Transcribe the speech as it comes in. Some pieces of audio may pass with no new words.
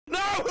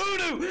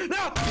Hoodoo!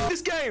 No!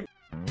 This game!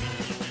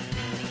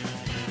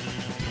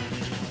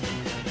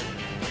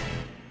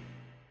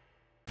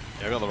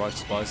 Yeah, I got the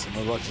Righteous Bison.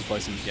 The Righteous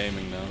Bison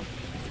gaming now.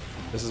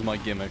 This is my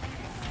gimmick.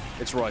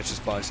 It's Righteous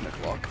Bison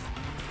o'clock.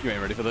 You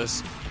ain't ready for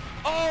this.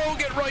 Oh,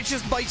 get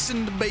Righteous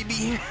Bison,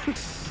 baby!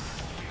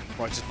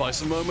 Righteous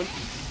Bison moment.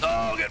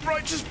 Oh, get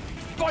Righteous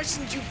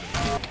Bison, you...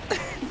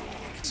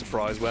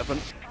 Surprise weapon.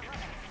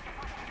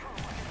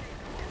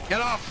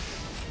 Get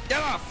off!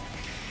 Get off!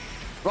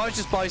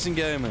 Righteous Bison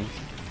gaming.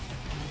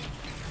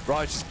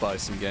 Righteous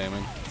Bison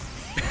gaming.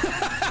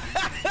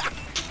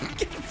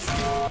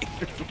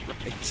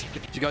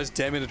 Do you guys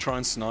dare me to try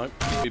and snipe?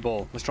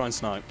 B-ball. Let's try and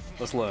snipe.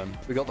 Let's learn.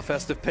 We got the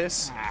festive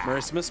piss.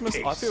 Merry Christmas.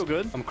 I feel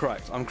good. I'm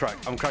cracked. I'm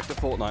cracked. I'm cracked at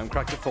Fortnite. I'm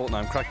cracked at Fortnite.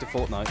 I'm cracked at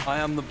Fortnite.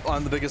 I'm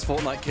the biggest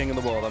Fortnite king in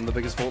the world. I'm the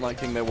biggest Fortnite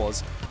king there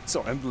was.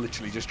 Sorry, I'm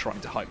literally just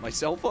trying to hype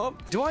myself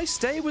up. Do I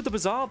stay with the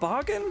bizarre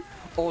bargain?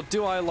 Or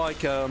do I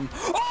like, Oh!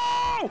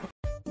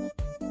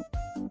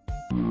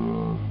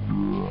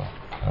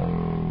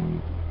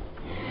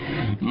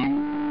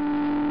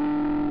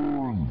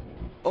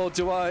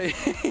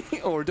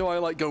 Or do I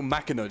like go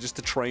Machina just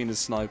to train as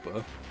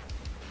sniper?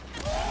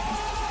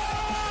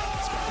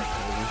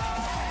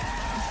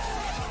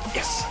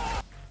 Yes!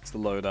 It's the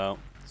loadout.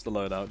 It's the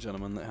loadout,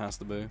 gentlemen. It has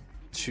to be.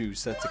 2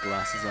 sets of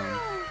glasses on,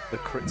 the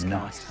crits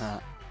cast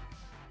hat,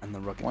 and the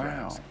rugged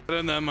grabs. Get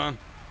in there, man.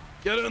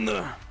 Get in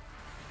there.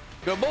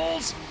 Go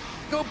balls!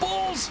 Go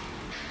balls!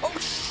 Oh,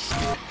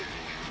 shit!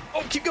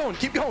 Oh, keep going,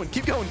 keep going,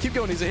 keep going, keep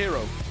going. He's a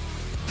hero.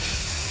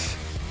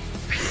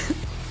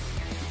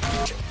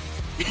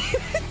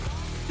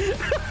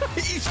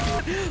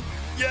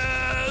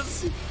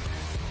 Yes!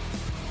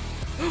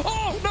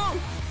 Oh, no!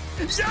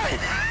 Yes!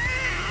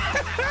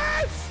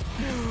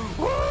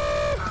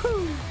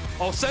 Woo!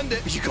 I'll send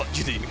it. You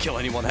didn't even kill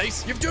anyone,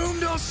 Haste. You've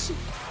doomed us!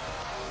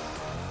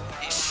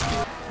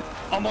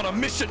 I'm on a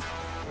mission.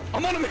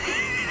 I'm on a mission.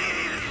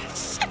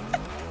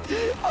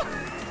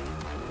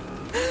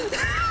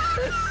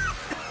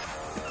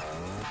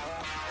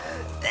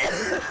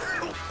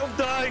 I'm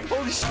dying.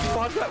 Holy shit,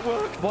 why did that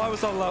work? Why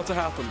was that allowed to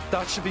happen?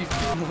 That should be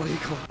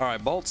illegal. All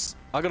right, Bolts,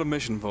 I got a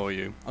mission for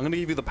you. I'm gonna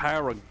give you the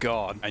power of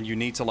God, and you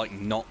need to like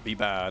not be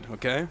bad,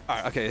 okay? All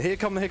right, okay. Here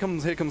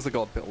comes the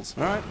God pills.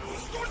 All right.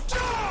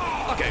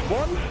 Okay,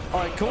 1.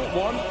 All right, cool. 1.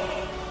 All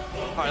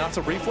right, that's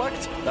a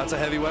reflect. That's a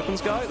heavy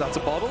weapons guy. That's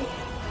a bottle.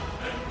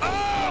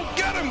 Oh,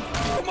 get him!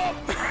 Come on.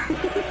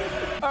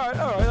 All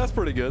right. That's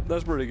pretty good.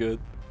 That's pretty good.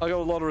 I got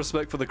a lot of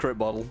respect for the crit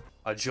bottle.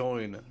 I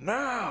join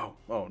now.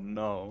 Oh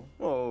no.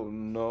 Oh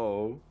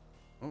no.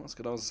 Oh, that's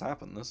good. How's this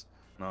happen? This.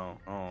 No.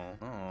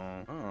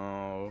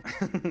 Oh.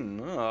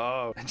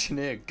 No.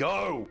 Engineer,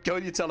 go. Go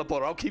in your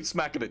teleporter. I'll keep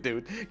smacking it,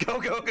 dude.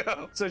 Go.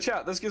 So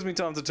chat, this gives me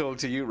time to talk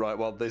to you, right,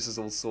 while this is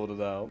all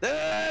sorted out.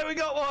 There, we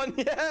got one.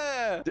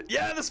 Yeah.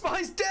 Yeah, the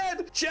spy's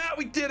dead. Chat,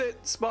 we did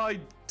it. Spy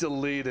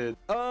deleted.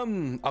 I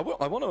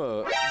want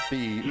to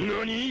be...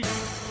 Nani?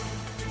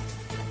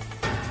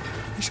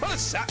 You're trying to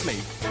sap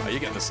me. Oh, you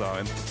get the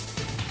sign.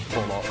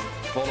 Fall off.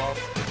 Fall off.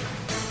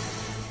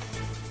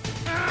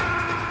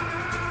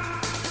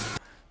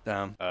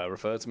 Damn.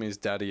 Refer to me as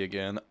daddy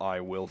again.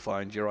 I will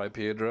find your IP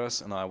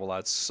address and I will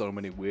add so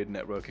many weird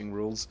networking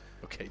rules.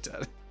 Okay,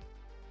 dad.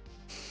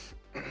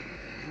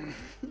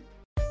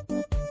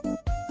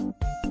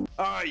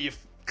 Alright, you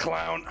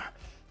clown.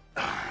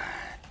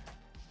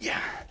 Yeah.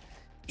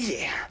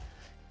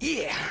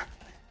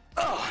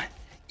 Oh,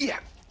 yeah.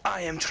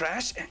 I am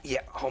trash.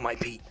 Yeah, hold my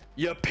pee.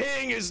 Your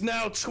ping is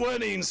now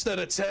 20 instead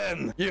of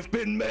 10. You've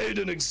been made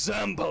an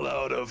example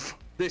out of.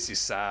 This is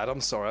sad. I'm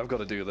sorry. I've got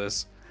to do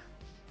this.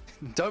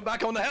 Don't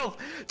back on the health.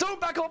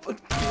 Don't back up.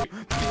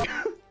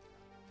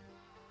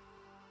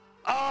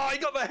 Ah, he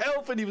got the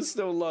health and he was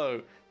still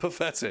low.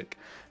 Pathetic.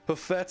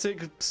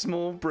 Pathetic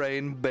small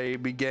brain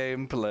baby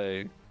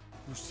gameplay.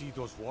 You see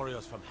those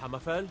warriors from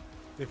Hammerfell?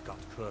 They've got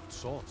curved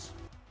swords.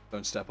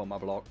 Don't step on my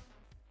block.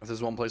 If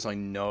there's one place I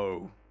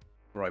know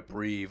where I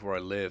breathe, where I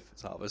live,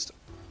 it's Harvest.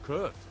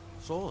 Curved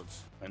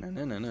swords.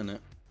 No.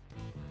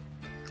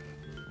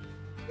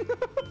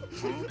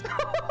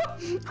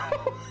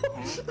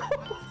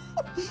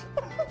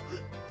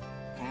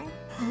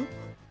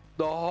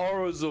 The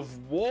horrors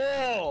of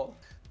war.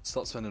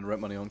 Start spending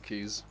rent money on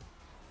keys.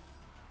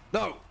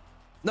 No.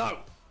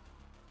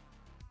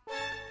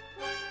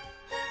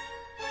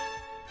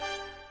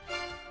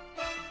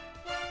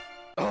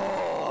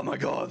 Oh my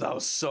god, that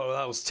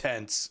was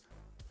tense.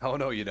 Oh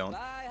no, you don't.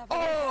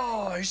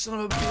 Oh, you son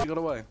of a bitch, you got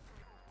away.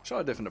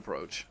 Try a different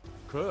approach.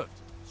 Curved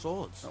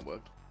swords. That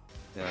worked.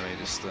 Yeah, let me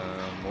just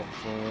walk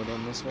forward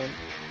on this one.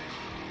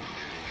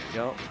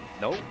 Yup.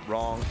 Nope.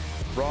 Wrong.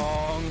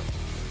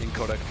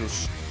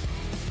 Incorrectus.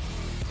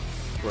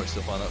 Probably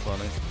still find that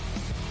funny.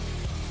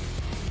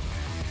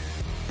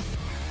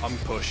 I'm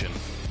pushing.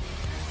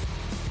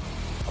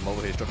 I'm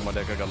over here struck my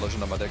deck. I got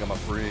lotion on my deck. I'm a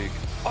freak.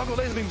 Oh, I got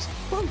laser beams.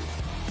 Woo.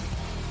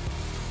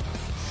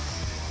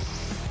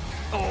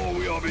 Oh,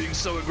 we are being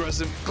so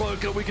aggressive.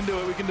 Cloaker, we can do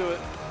it. We can do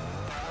it.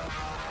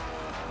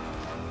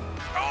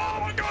 Oh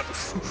my god!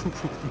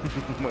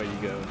 Where are you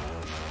going?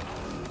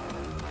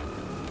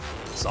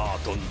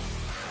 Satan.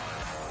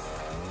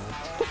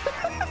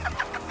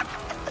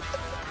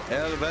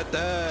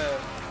 Helvete.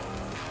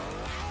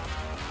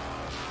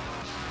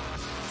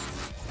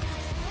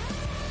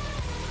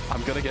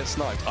 I'm gonna get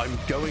sniped. I'm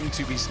going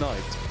to be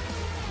sniped.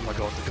 Oh my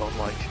god, the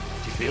godlike.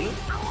 Do you feel it?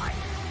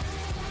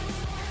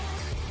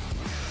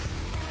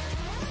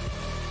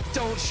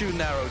 Don't shoot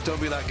an arrow. Don't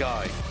be that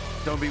guy.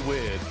 Don't be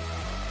weird.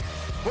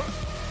 What?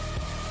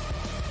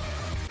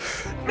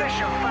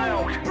 Mission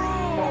failed.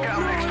 Bro, We'll get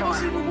 'em next it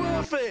wasn't time. even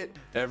worth it.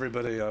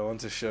 Everybody, I want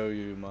to show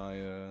you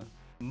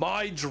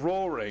my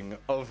drawing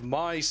of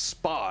my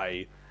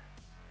spy.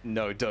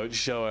 No, don't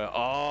show it.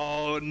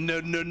 Oh,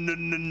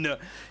 no.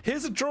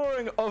 Here's a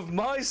drawing of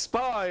my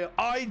spy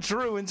I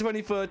drew in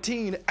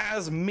 2013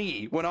 as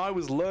me when I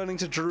was learning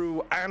to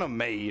draw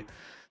anime.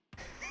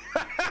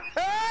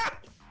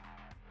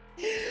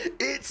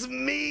 It's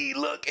me!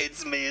 Look,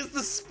 it's me as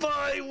the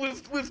spy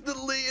with the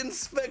lead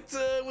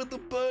inspector with the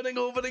burning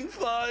orbiting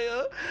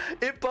fire.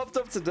 It popped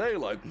up today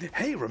like,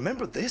 hey,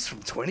 remember this from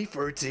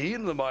 2013?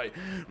 And I'm like,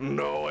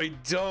 no, I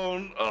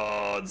don't.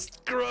 Oh, it's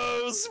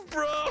gross,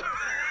 bro.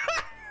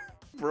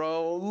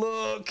 Bro,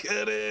 look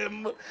at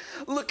him.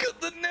 Look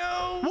at the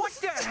nose. What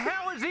the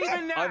hell is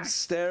even that? I'm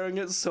staring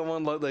at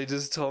someone like they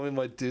just told me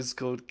my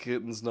Discord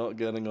kitten's not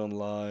getting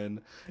online.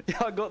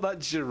 Yeah, I got that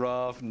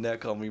giraffe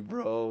neck on me,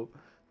 bro.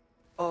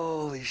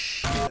 Holy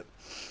shit.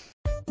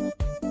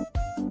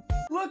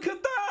 Look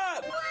at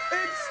that!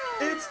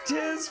 It's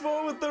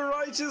Tyrsfall with the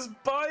righteous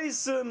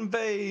bison,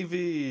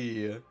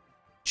 baby!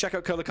 Check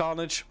out Color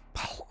Carnage.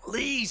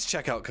 Please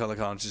check out Color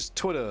Carnage's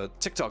Twitter,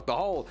 TikTok, the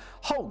whole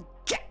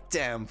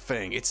goddamn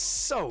thing. It's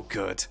so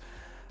good.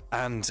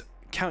 And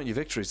count your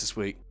victories this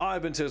week.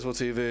 I've been Tyrsfall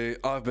TV.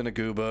 I've been a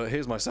goober.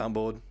 Here's my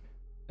soundboard.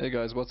 Hey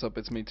guys, what's up?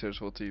 It's me,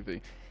 Tyrsfall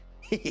TV.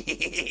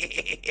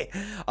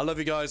 I love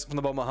you guys from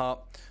the bottom of my heart.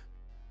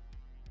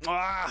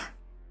 Ah.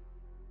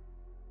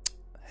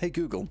 Hey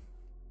Google,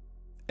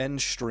 end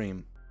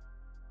stream.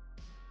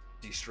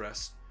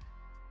 De-stress.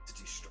 To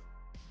de-stress.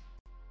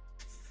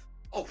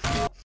 Oh.